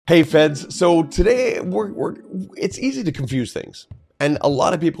Hey feds, so today it's easy to confuse things. And a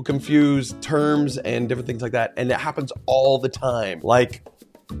lot of people confuse terms and different things like that. And it happens all the time. Like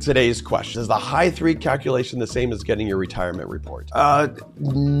today's question, is the HIGH-3 calculation the same as getting your retirement report?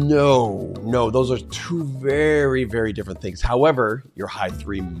 No, those are two very, very different things. However, your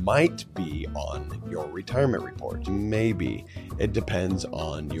HIGH-3 might be on your retirement report. Maybe. It depends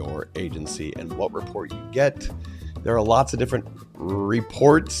on your agency and what report you get. There are lots of different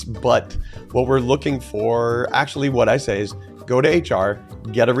reports, but what we're looking for, actually what I say is go to HR,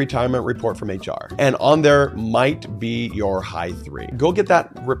 get a retirement report from HR. And on there might be your HIGH-3. Go get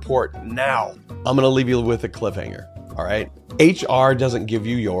that report now. I'm gonna leave you with a cliffhanger, all right? HR doesn't give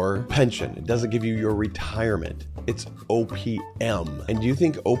you your pension. It doesn't give you your retirement. It's OPM. And do you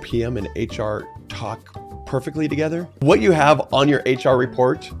think OPM and HR talk perfectly together? What you have on your HR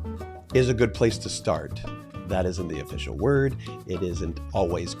report is a good place to start. That isn't the official word. It isn't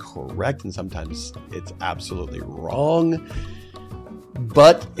always correct, and sometimes it's absolutely wrong,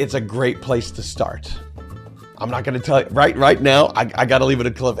 but it's a great place to start. I'm not going to tell you right now. I got to leave it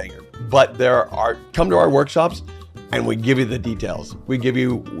a cliffhanger, but come to our workshops and we give you the details. We give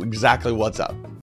you exactly what's up.